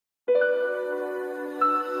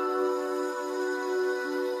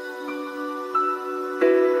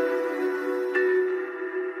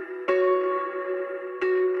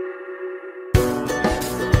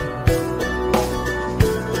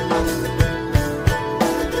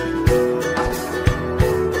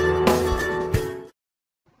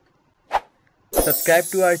subscribe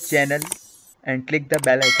to our channel and click the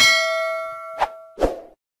bell icon.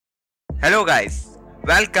 Hello guys,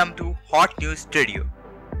 welcome to Hot News Studio.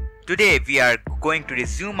 Today we are going to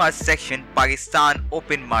resume our section Pakistan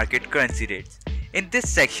Open Market Currency Rates. In this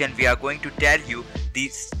section we are going to tell you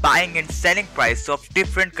the buying and selling price of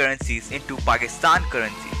different currencies into Pakistan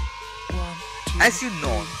currency. As you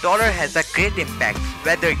know, dollar has a great impact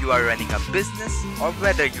whether you are running a business or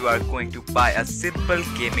whether you are going to buy a simple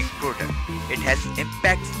gaming product. It has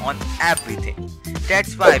impacts on everything.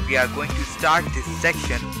 That's why we are going to start this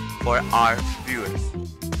section for our viewers.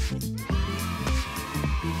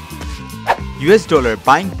 US dollar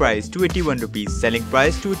buying price 281 rupees, selling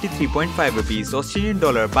price 283.5 rupees. Australian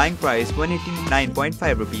dollar buying price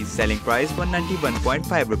 189.5 rupees, selling price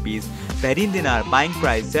 191.5 rupees. Bahrain dinar buying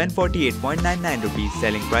price 748.99 rupees,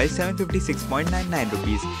 selling price 756.99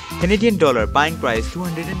 rupees. Canadian dollar buying price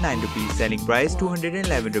 209 rupees, selling price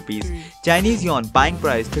 211 rupees. Chinese yuan buying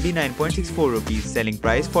price 39.64 rupees, selling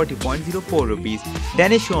price 40.04 rupees.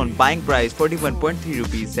 Danish yuan buying price 41.3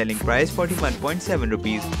 rupees, selling price 41.7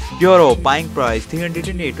 rupees. Euro buying price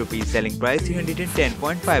 308 rupees, selling price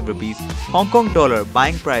 310.5 rupees. Hong Kong dollar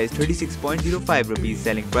buying price 36.05 rupees,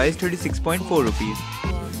 selling price 36.4 rupees.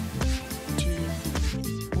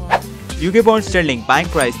 UK pound sterling buying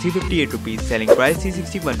price 358 rupees, selling price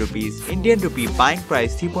 361 rupees. Indian rupee buying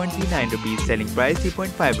price 3.39 rupees, selling price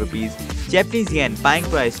 3.5 rupees. Japanese yen buying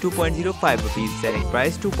price 2.05 rupees, selling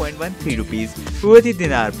price 2.13 rupees. Kuwaiti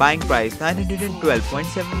dinar buying price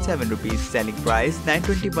 912.77 rupees, selling price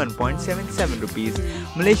 921.77 rupees.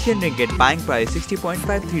 Malaysian ringgit buying price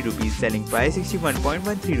 60.53 rupees, selling price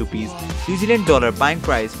 61.13 rupees. New Zealand dollar buying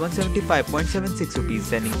price 175.76 rupees,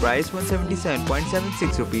 selling price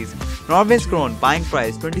 177.76 rupees. Norwegian krone buying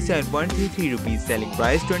price 27.33 rupees, selling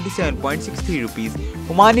price 27.63 rupees.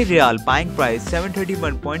 Omani Riyal buying price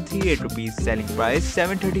 731.38 rupees, selling price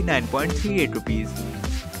 739.38 rupees.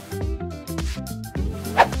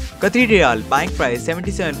 Qatari Riyal buying price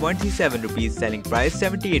 77.37 rupees, selling price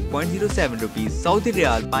 78.07 rupees. Saudi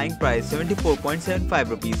Riyal buying price 74.75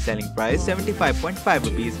 rupees, selling price 75.5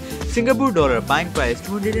 rupees. Singapore dollar buying price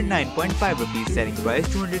 209.5 rupees, selling price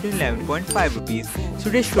 211.5 rupees.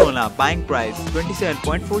 Swedish krona buying price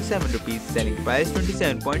 27.47 rupees, selling price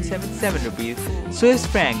 27.77 rupees. Swiss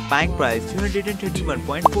franc buying price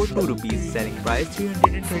 331.42 rupees, selling price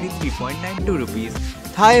 333.92 rupees.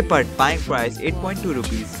 Thai baht buying price 8.2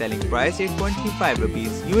 rupees, selling price 8.35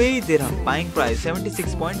 rupees. UAE dirham buying price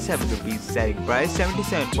 76.7 rupees, selling price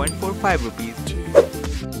 77.45 rupees.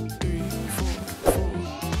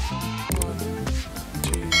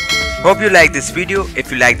 Hope you like this video.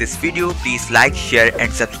 If you like this video, please like, share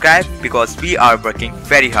and subscribe because we are working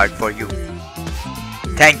very hard for you.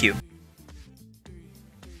 Thank you.